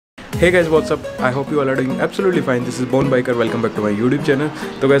Hey guys what's up, I hope you all are doing absolutely fine. This is bone biker, welcome back to my YouTube channel.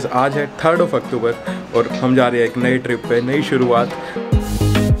 तो guys आज है 3rd अक्टूबर और हम जा रहे हैं एक नई ट्रिप पे, नई शुरुआत।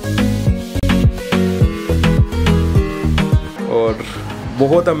 और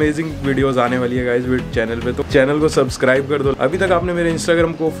बहुत अमेजिंग वीडियोस आने वाली है गाइस चैनल पे, तो चैनल को सब्सक्राइब कर दो। अभी तक आपने मेरे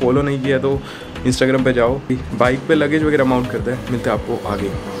इंस्टाग्राम को फॉलो नहीं किया तो इंस्टाग्राम पे जाओ। बाइक पे लगेज वगैरह माउंट करते हैं, मिलते हैं आपको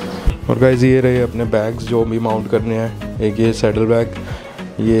आगे। और गाइस ये रहे अपने बैग्स जो भी माउंट करने हैं, एक ये सैडल बैग,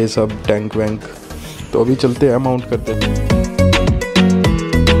 ये सब टैंक वैंक। तो अभी चलते हैं, माउंट करते हैं।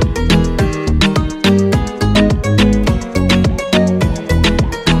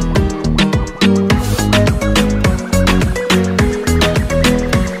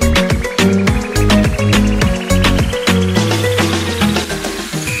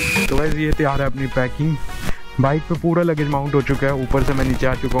 तो गाइस ये तैयार है अपनी पैकिंग। बाइक पे पूरा लगेज माउंट हो चुका है, ऊपर से मैं नीचे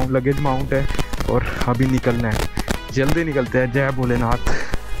आ चुका हूँ, लगेज माउंट है और अभी निकलना है। जल्दी निकलते हैं। जय भोलेनाथ।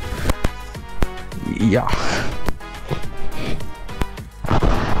 या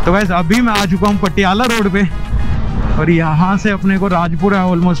तो गाइस अभी मैं आ चुका हूँ पटियाला रोड पे और यहाँ से अपने को राजपुर है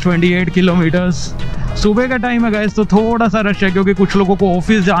ऑलमोस्ट 28 किलोमीटर्स। सुबह का टाइम है गाइस, तो थोड़ा सा रश है क्योंकि कुछ लोगों को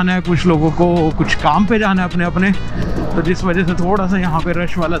ऑफिस जाना है, कुछ लोगों को कुछ काम पे जाना है अपने अपने, तो जिस वजह से थोड़ा सा यहाँ पे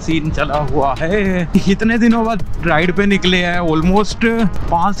रश वाला सीन चला हुआ है। इतने दिनों बाद राइड पे निकले हैं, ऑलमोस्ट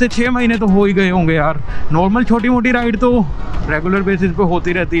 5 से 6 महीने तो हो ही गए होंगे यार। नॉर्मल छोटी मोटी राइड तो रेगुलर बेसिस पे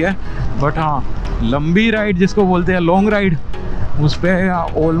होती रहती है, बट हाँ लंबी राइड जिसको बोलते हैं लॉन्ग राइड, उस पर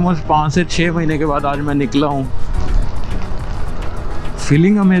ऑलमोस्ट 5 से 6 महीने के बाद आज मैं निकला हूँ।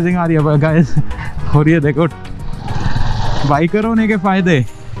 फीलिंग अमेजिंग आ रही है गाइस। और ये देखो बाइकर होने के फायदे,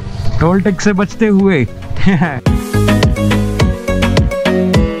 टोल टैक्स से बचते हुए।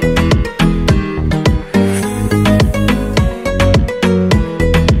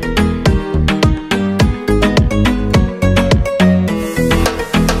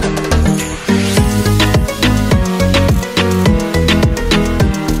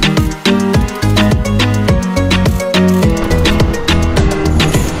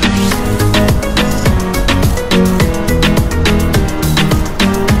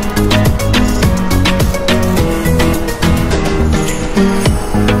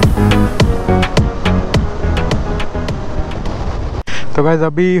 तो गाइस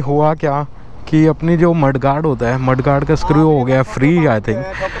अभी हुआ क्या कि अपनी जो मडगार्ड होता है, मडगार्ड का स्क्रू हो गया फ्री आई थिंक,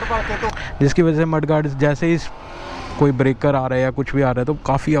 जिसकी वजह से मडगार्ड जैसे ही कोई ब्रेकर आ रहा है या कुछ भी आ रहा है तो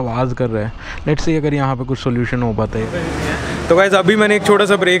काफ़ी आवाज़ कर रहा है। लेट्स सी अगर यहाँ पे कुछ सोल्यूशन हो पाता है। तो गाइस अभी मैंने एक छोटा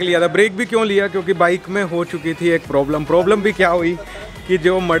सा ब्रेक लिया था। ब्रेक भी क्यों लिया, क्योंकि बाइक में हो चुकी थी एक प्रॉब्लम भी क्या हुई कि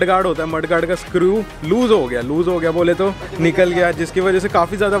जो मडगार्ड होता है, मडगार्ड का स्क्रू लूज़ हो गया बोले तो निकल गया, जिसकी वजह से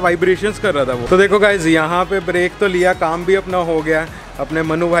काफ़ी ज़्यादा वाइब्रेशंस कर रहा था वो। तो देखो गाइस यहाँ पे ब्रेक तो लिया, काम भी अपना हो गया अपने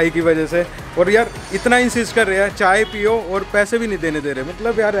मनु भाई की वजह से। और यार इतना इंसिस्ट कर रहे हैं चाय पियो और पैसे भी नहीं देने दे रहे,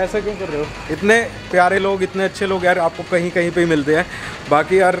 मतलब यार ऐसा क्यों कर रहे हो? इतने प्यारे लोग, इतने अच्छे लोग यार आपको कहीं कहीं पे ही मिलते हैं।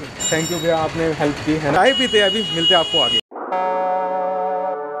 बाकी यार थैंक यू भैया, आपने हेल्प की है। चाय पीते हैं, अभी मिलते हैं आपको आगे।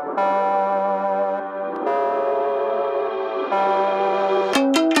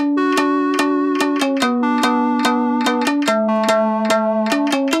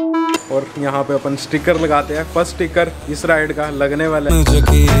 और यहाँ पे अपन स्टिकर लगाते हैं। फर्स्ट स्टिकर इस राइड का लगने वाला है।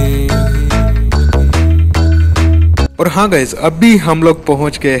 और हाँ गाइस अभी हम लोग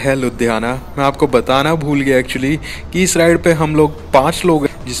पहुँच गए हैं लुधियाना। मैं आपको बताना भूल गया एक्चुअली कि इस राइड पे हम लोग 5 लोग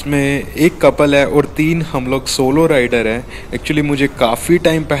हैं, जिसमें एक कपल है और 3 हम लोग सोलो राइडर हैं। एक्चुअली मुझे काफ़ी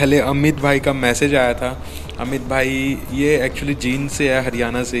टाइम पहले अमित भाई का मैसेज आया था। अमित भाई ये एक्चुअली जींद से है,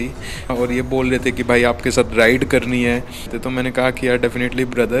 हरियाणा से ही, और ये बोल रहे थे कि भाई आपके साथ राइड करनी है। तो मैंने कहा कि यार डेफिनेटली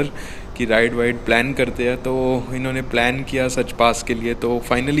ब्रदर कि राइड वाइड प्लान करते हैं। तो इन्होंने प्लान किया सच पास के लिए। तो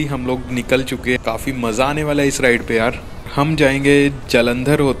फाइनली हम लोग निकल चुके हैं। काफ़ी मज़ा आने वाला है इस राइड पे यार। हम जाएंगे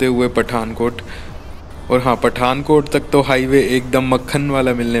जालंधर होते हुए पठानकोट, और हाँ पठानकोट तक तो हाईवे एकदम मक्खन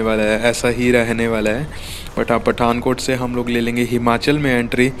वाला मिलने वाला है, ऐसा ही रहने वाला है। बट हाँ पठानकोट से हम लोग ले लेंगे हिमाचल में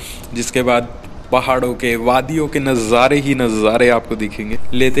एंट्री, जिसके बाद पहाड़ों के, वादियों के नज़ारे आपको दिखेंगे।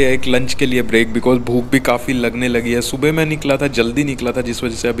 लेते हैं एक लंच के लिए ब्रेक, बिकॉज भूख भी काफ़ी लगने लगी है। सुबह मैं निकला था, जल्दी निकला था, जिस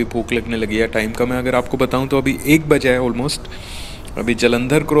वजह से अभी भूख लगने लगी है। टाइम का मैं अगर आपको बताऊं तो अभी 1 बजा है ऑलमोस्ट। अभी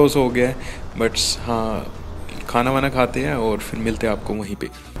जलंधर क्रॉस हो गया है, बट हाँ खाना वाना खाते हैं और फिर मिलते हैं आपको वहीं पे।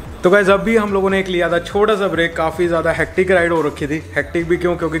 तो गाइस अभी हम लोगों ने एक लिया था छोटा सा ब्रेक। काफ़ी ज़्यादा हेक्टिक राइड हो रखी थी। हेक्टिक भी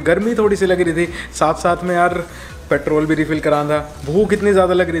क्यों, क्योंकि गर्मी थोड़ी सी लग रही थी, साथ साथ में यार पेट्रोल भी रिफिल कराना था। भूख इतनी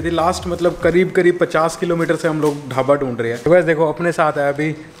ज़्यादा लग रही थी, लास्ट मतलब करीब 50 किलोमीटर से हम लोग ढाबा ढूंढ रहे हैं। तो वैसे देखो अपने साथ है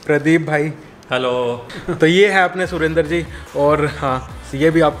अभी प्रदीप भाई। हेलो। तो ये है अपने सुरेंद्र जी, और हाँ ये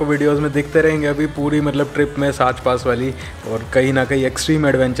भी आपको वीडियोस में दिखते रहेंगे अभी पूरी मतलब ट्रिप में साच पास वाली, और कहीं ना कहीं एक्सट्रीम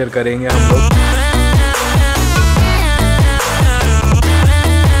एडवेंचर करेंगे हम लोग।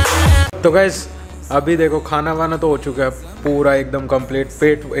 तो गाइस अभी देखो खाना वाना तो हो चुका है पूरा एकदम कंप्लीट,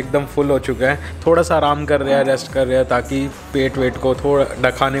 पेट एकदम फुल हो चुका है। थोड़ा सा आराम कर रहा है, रेस्ट कर रहा है ताकि पेट वेट को थोड़ा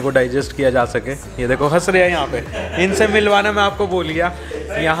खाने को डाइजेस्ट किया जा सके। ये देखो हंस रहे हैं यहाँ पे, इनसे मिलवाना मैं आपको भूल गया।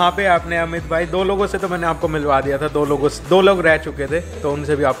 यहाँ पे आपने अमित भाई, 2 लोगों से तो मैंने आपको मिलवा दिया था, 2 लोग रह चुके थे तो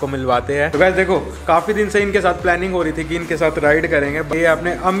उनसे भी आपको मिलवाते हैं। तो गाइस देखो काफ़ी दिन से इनके साथ प्लानिंग हो रही थी कि इनके साथ राइड करेंगे। ये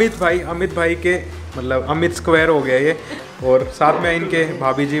अपने अमित भाई के मतलब अमित स्क्वायर हो गया ये, और साथ में इनके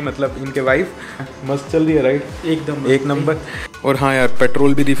भाभी जी मतलब इनके वाइफ। मस्त चल रही है राइड, एकदम एक नंबर। और हाँ यार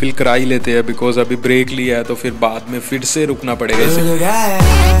पेट्रोल भी रिफिल करा ही लेते हैं बिकॉज अभी ब्रेक लिया है तो फिर बाद में फिर से रुकना पड़ेगा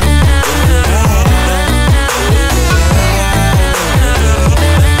इसे।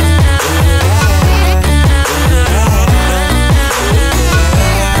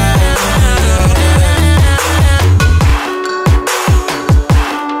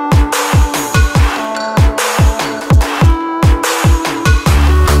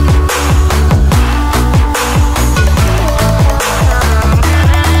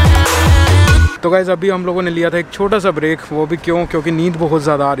 तो गाइज़ अभी हम लोगों ने लिया था एक छोटा सा ब्रेक, वो भी क्योंकि नींद बहुत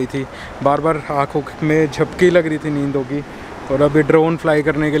ज़्यादा आ रही थी, बार बार आँखों में झपकी लग रही थी नींदों की। और अभी ड्रोन फ्लाई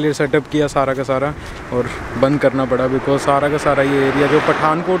करने के लिए सेटअप किया सारा का सारा, और बंद करना पड़ा बिकॉज सारा का सारा ये एरिया जो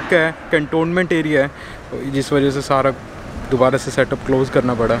पठानकोट का है कैंटोनमेंट एरिया है, जिस वजह से सारा दोबारा से सेटअप क्लोज़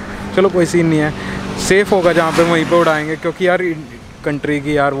करना पड़ा। चलो कोई सीन नहीं है, सेफ़ होगा जहाँ पे वहीं पे उड़ाएंगे, क्योंकि यार कंट्री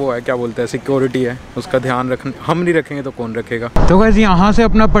की यार वो है क्या बोलते हैं सिक्योरिटी है, उसका ध्यान रखना, हम नहीं रखेंगे तो कौन रखेगा। तो गाइस यहाँ से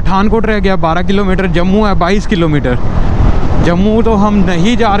अपना पठानकोट रह गया 12 किलोमीटर, जम्मू है 22 किलोमीटर। जम्मू तो हम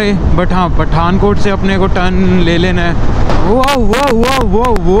नहीं जा रहे, बट हाँ पठानकोट से अपने को टर्न ले लेना है। वाह वाह वाह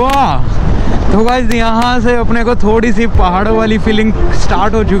वाह वाह। तो गाइस यहाँ से अपने को थोड़ी सी पहाड़ों वाली फीलिंग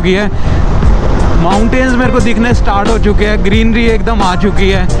स्टार्ट हो चुकी है, माउंटेन्स मेरे को दिखने स्टार्ट हो चुके हैं, ग्रीनरी एकदम आ चुकी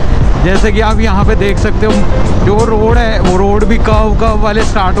है। जैसे कि आप यहाँ पे देख सकते हो, जो रोड है वो रोड भी कर्व वाले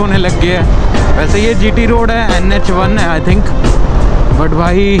स्टार्ट होने लग गए हैं। वैसे ये जीटी रोड है, NH1 है आई थिंक, बट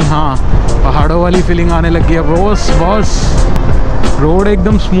भाई हाँ पहाड़ों वाली फीलिंग आने लग गई है। बॉस रोड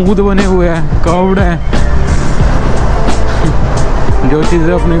एकदम स्मूथ बने हुए हैं, कर्व्ड है, जो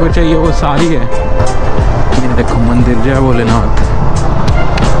चीज़ें अपने को चाहिए वो सारी है। ये देखो मंदिर जय Bholenath.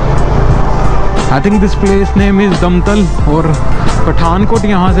 I think this place name is दमतल, और पठानकोट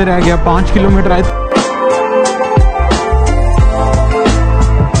यहाँ से रह गया 5 किलोमीटर आए।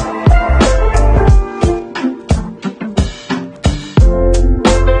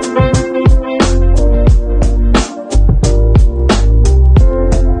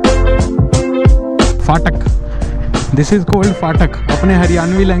 फाटक, दिस इज कॉल्ड फाटक। अपने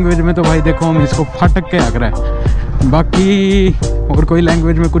हरियाणवी लैंग्वेज में तो भाई देखो हम इसको फाटक के आग रहा है, बाकी और कोई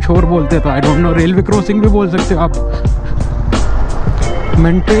लैंग्वेज में कुछ और बोलते तो I don't know. Railway crossing भी बोल सकते हो आप।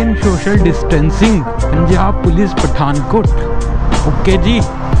 Maintain social distancing, Punjab police Pathankot. Okay ji,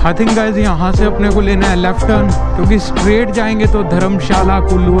 I think guys यहाँ से अपने को लेना है लेफ्ट टर्न, क्योंकि स्ट्रेट जाएंगे तो धर्मशाला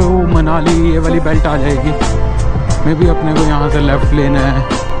कुल्लू मनाली ये वाली बेल्ट आ जाएगी। मैं भी अपने को यहाँ से लेफ्ट लेना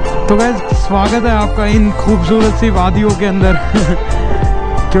है। तो गाइस स्वागत है आपका इन खूबसूरत सी वादियों के अंदर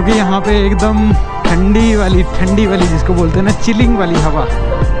क्योंकि यहाँ पे एकदम ठंडी वाली जिसको बोलते हैं ना चिलिंग वाली हवा,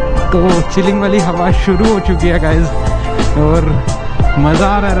 तो चिलिंग वाली हवा शुरू हो चुकी है गाइस, और मज़ा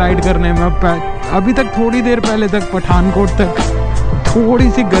आ रहा है राइड करने में। अभी तक थोड़ी देर पहले तक पठानकोट तक थोड़ी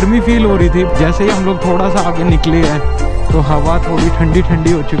सी गर्मी फील हो रही थी, जैसे ही हम लोग थोड़ा सा आगे निकले हैं तो हवा थोड़ी ठंडी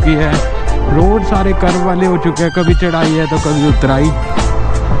ठंडी हो चुकी है। रोड सारे कर्व वाले हो चुके हैं, कभी चढ़ाई है तो कभी उतराई।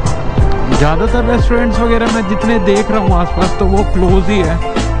 ज़्यादातर रेस्टोरेंट्स वगैरह मैं जितने देख रहा हूँ आसपास तो वो क्लोज ही है,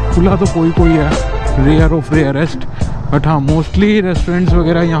 खुला तो कोई है, रेयर ऑफ रेयरेस्ट, बट हाँ मोस्टली रेस्टोरेंट्स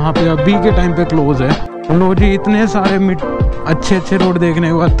वगैरह यहाँ पे अभी के टाइम पे क्लोज है। लो जी, इतने सारे अच्छे रोड देखने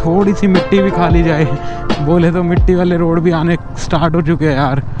के बाद थोड़ी सी मिट्टी भी खा ली जाए, बोले तो मिट्टी वाले रोड भी आने स्टार्ट हो चुके हैं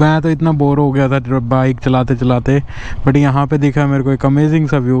यार। मैं तो इतना बोर हो गया था बाइक चलाते चलाते, बट यहाँ पे दिखा मेरे को एक अमेजिंग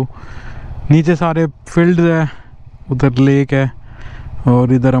सा व्यू। नीचे सारे फील्ड्स है, उधर लेक है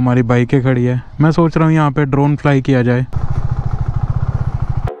और इधर हमारी बाइकें खड़ी है। मैं सोच रहा हूँ यहाँ पे ड्रोन फ्लाई किया जाए।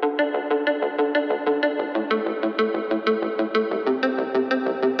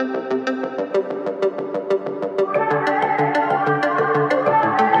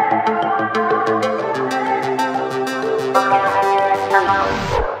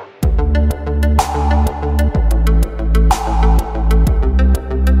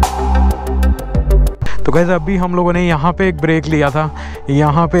 तो गाइस अभी हम लोगों ने यहाँ पे एक ब्रेक लिया था।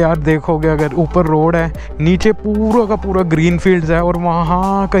 यहाँ पे यार देखोगे अगर ऊपर रोड है, नीचे पूरा का पूरा ग्रीन फील्ड्स है और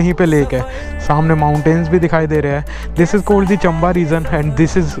वहाँ कहीं पे लेक है, सामने माउंटेन्स भी दिखाई दे रहे हैं। This is called the Chamba reason and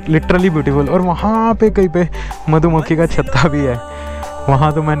this is literally beautiful. और वहाँ पे कहीं पे मधुमक्खी का छत्ता भी है,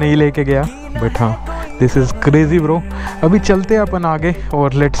 वहाँ तो मैं नहीं लेके गया, बट हाँ दिस इज़ क्रेजी ब्रो। अभी चलते हैं अपन आगे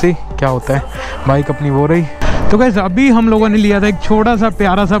और लेट्स सी क्या होता है। बाइक अपनी वो रही। तो गाइस अभी हम लोगों ने लिया था एक छोटा सा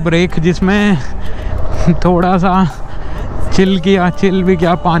प्यारा सा ब्रेक, जिसमें थोड़ा सा चिल किया, चिल भी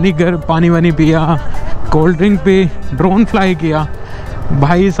किया, पानी वानी पिया, cold drink P, drone fly किया।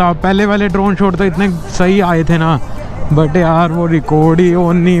 भाई साहब पहले वाले ड्रोन शॉट तो इतने सही आए थे ना, बट यार वो रिकॉर्ड ही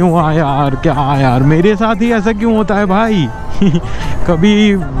ऑन नहीं हुआ यार। क्या यार मेरे साथ ही ऐसा क्यों होता है भाई?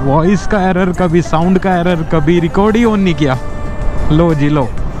 कभी वॉइस का एरर, कभी साउंड का एरर, कभी रिकॉर्ड ही ऑन नहीं किया। लो जी लो।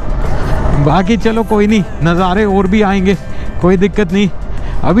 बाकी चलो कोई नहीं, नज़ारे और भी आएंगे, कोई दिक्कत नहीं।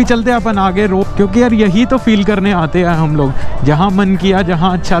 अभी चलते हैं अपन आगे क्योंकि यार यही तो फील करने आते हैं हम लोग। जहाँ मन किया,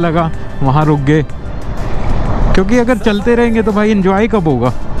 जहाँ अच्छा लगा वहाँ रुक गए। क्योंकि अगर चलते रहेंगे तो भाई एंजॉय कब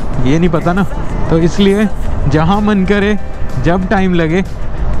होगा ये नहीं पता ना। तो इसलिए जहाँ मन करे, जब टाइम लगे,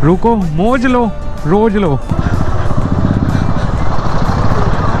 रुको, मौज लो, रोज लो।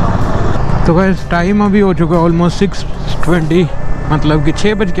 तो गाइस टाइम अभी हो चुका है ऑलमोस्ट 6:20, मतलब कि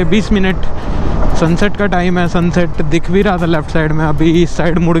 6:20। सनसेट का टाइम है। सनसेट दिख भी रहा था लेफ्ट साइड में, अभी इस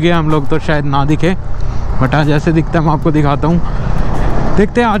साइड मुड़ गया हम लोग तो शायद ना दिखे, बट आज जैसे दिखता है मैं आपको दिखाता हूँ।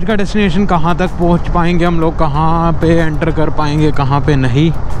 देखते हैं आज का डेस्टिनेशन कहाँ तक पहुँच पाएंगे हम लोग, कहाँ पे एंटर कर पाएंगे, कहाँ पे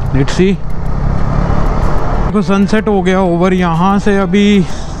नहीं। Let's see. तो सनसेट हो गया ओवर। यहाँ से अभी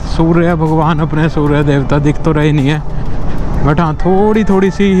सूर्य भगवान, अपने सूर्य देवता दिख तो रहे नहीं है, बट हाँ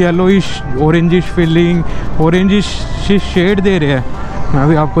थोड़ी सी yellowish orangish feeling, orangish shade दे रहे हैं। मैं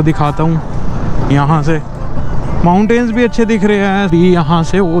अभी आपको दिखाता हूँ। यहाँ से माउंटेन्स भी अच्छे दिख रहे हैं। अभी यहाँ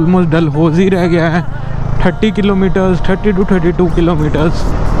से ऑलमोस्ट डलहौजी रह गया है, 30 किलोमीटर्स, 30 to 32 किलोमीटर्स।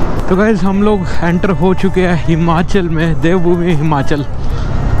 तो गाइस हम लोग एंटर हो चुके हैं हिमाचल में, देवभूमि हिमाचल।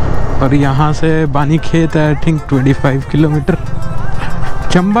 और यहाँ से बानीखेत है आई थिंक 25 किलोमीटर,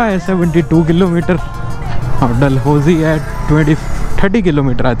 चंबा है 72 किलोमीटर, और डलहौजी है 30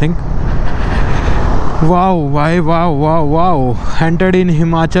 किलोमीटर आई थिंक। वाओ भाई, wow wow wow. Entered in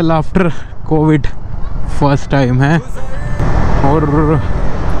Himachal after Covid, first time है। और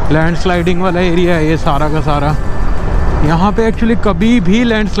लैंडस्लाइडिंग वाला एरिया है ये सारा का सारा। यहाँ पे एक्चुअली कभी भी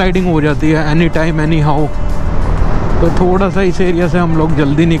लैंडस्लाइडिंग हो जाती है, एनी टाइम एनी हाउ। तो थोड़ा सा इस एरिया से हम लोग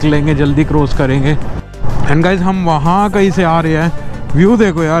जल्दी निकलेंगे, जल्दी क्रॉस करेंगे। एंड गाइज हम वहाँ कहीं से आ रहे हैं। व्यू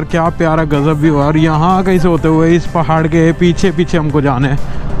देखो यार क्या प्यारा गजब व्यू है। और यहाँ कहीं से होते हुए इस पहाड़ के पीछे पीछे हमको जाना है।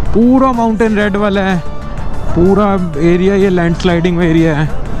 पूरा माउंटेन रेड वाला है, पूरा एरिया ये लैंडस्लाइडिंग एरिया है।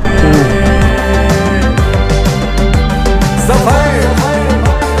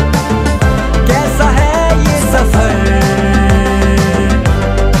 कैसा है ये सफर,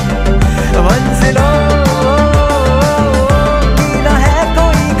 मंजिलों की ना है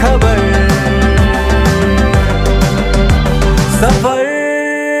कोई खबर, सफर।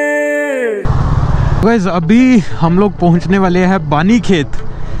 गाइस अभी हम लोग पहुंचने वाले हैं बानीखेत,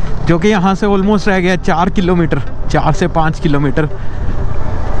 जो कि यहाँ से ऑलमोस्ट रह गया 4 किलोमीटर, 4 से 5 किलोमीटर।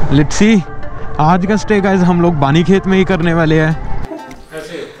 Let's see. आज का स्टे गाइस हम लोग बानीखेत में ही करने वाले हैं।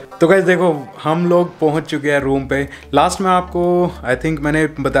 तो गाइस देखो हम लोग पहुंच चुके हैं रूम पे। लास्ट में आपको आई थिंक मैंने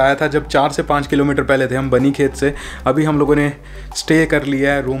बताया था जब 4 से 5 किलोमीटर पहले थे हम बानीखेत से। अभी हम लोगों ने स्टे कर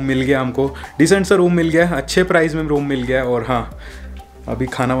लिया है, रूम मिल गया हमको, डिसेंट सा रूम मिल गया, अच्छे प्राइस में रूम मिल गया। और हाँ अभी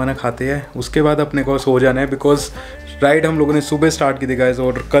खाना वाना खाते हैं, उसके बाद अपने को सो जाना है, बिकॉज राइड हम लोगों ने सुबह स्टार्ट की थी गाइस,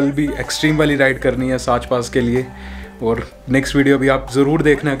 और कल भी एक्सट्रीम वाली राइड करनी है साच पास के लिए। और नेक्स्ट वीडियो भी आप ज़रूर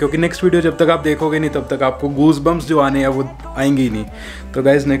देखना, क्योंकि नेक्स्ट वीडियो जब तक आप देखोगे नहीं तब तक आपको गूज बम्प्स जो आने हैं वो आएंगे ही नहीं। तो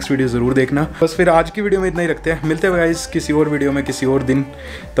गाइज़ नेक्स्ट वीडियो ज़रूर देखना। बस फिर आज की वीडियो में इतना ही रखते हैं, मिलते हैं गाइज़ किसी और वीडियो में किसी और दिन।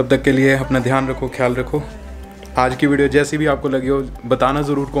 तब तक के लिए अपना ध्यान रखो, ख्याल रखो। आज की वीडियो जैसी भी आपको लगी हो बताना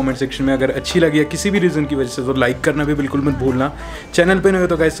ज़रूर कमेंट सेक्शन में। अगर अच्छी लगी है किसी भी रीज़न की वजह से तो लाइक करना भी बिल्कुल मत भूलना। चैनल पे नहीं हो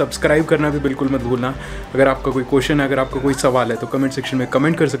तो गाइस सब्सक्राइब करना भी बिल्कुल मत भूलना। अगर आपका कोई क्वेश्चन है, अगर आपका कोई सवाल है तो कमेंट सेक्शन में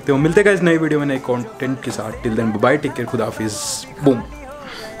कमेंट कर सकते हो। मिलते हैं गाइस नई वीडियो में नए कंटेंट के साथ। Till then bye, take care, खुदा हाफिज़, बूम।